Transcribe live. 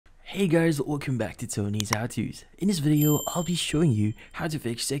Hey guys, welcome back to Tony's How To's. In this video, I'll be showing you how to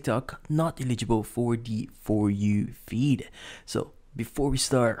fix TikTok not eligible for the For You feed. So before we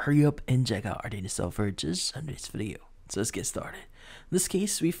start, hurry up and check out our data software just under this video. So let's get started. In this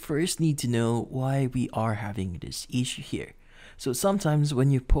case, we first need to know why we are having this issue here. So sometimes when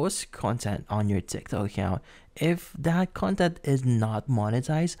you post content on your TikTok account, if that content is not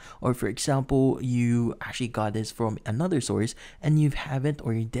monetized, or for example, you actually got this from another source and you haven't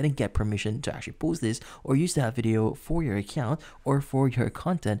or you didn't get permission to actually post this or use that video for your account or for your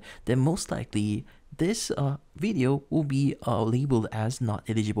content, then most likely this video will be labeled as not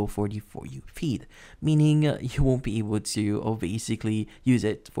eligible for the For You feed, meaning you won't be able to basically use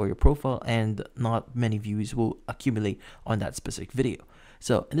it for your profile and not many views will accumulate on that specific video.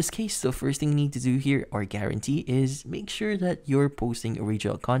 So in this case, the first thing you need to do here or guarantee is make sure that you're posting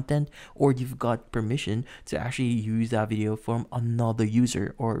original content or you've got permission to actually use that video from another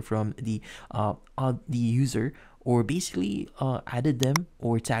user or from the user, or basically added them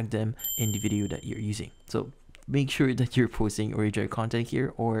or tagged them in the video that you're using. So make sure that you're posting original content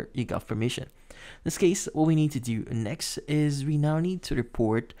here or you got permission. In this case, what we need to do next is we now need to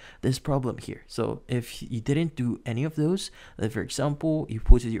report this problem here. So if you didn't do any of those, for example, you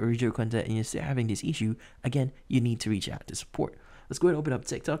posted your original content and you're still having this issue, again, you need to reach out to support. Let's go ahead and open up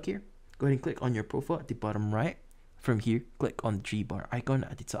TikTok here. Go ahead and click on your profile at the bottom right. From here, click on the three bar icon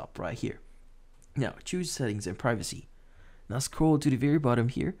at the top right here. Now choose settings and privacy. Now scroll to the very bottom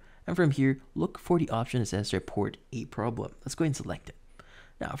here, and from here look for the option that says report a problem. Let's go ahead and select it.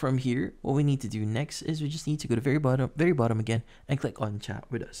 Now from here, what we need to do next is we just need to go to very bottom again and click on chat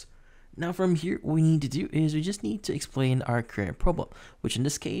with us. Now from here, what we need to do is we just need to explain our current problem, which in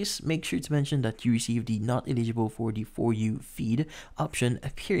this case, make sure to mention that you received the not eligible for the For You feed option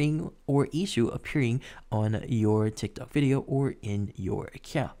appearing or issue appearing on your TikTok video or in your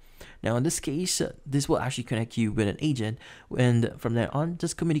account. Now in this case, this will actually connect you with an agent, and from there on,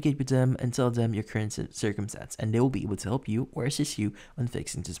 just communicate with them and tell them your current circumstance, and they will be able to help you or assist you on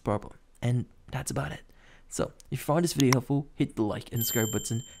fixing this problem. And that's about it. So if you found this video helpful, hit the like and subscribe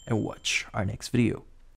button and watch our next video.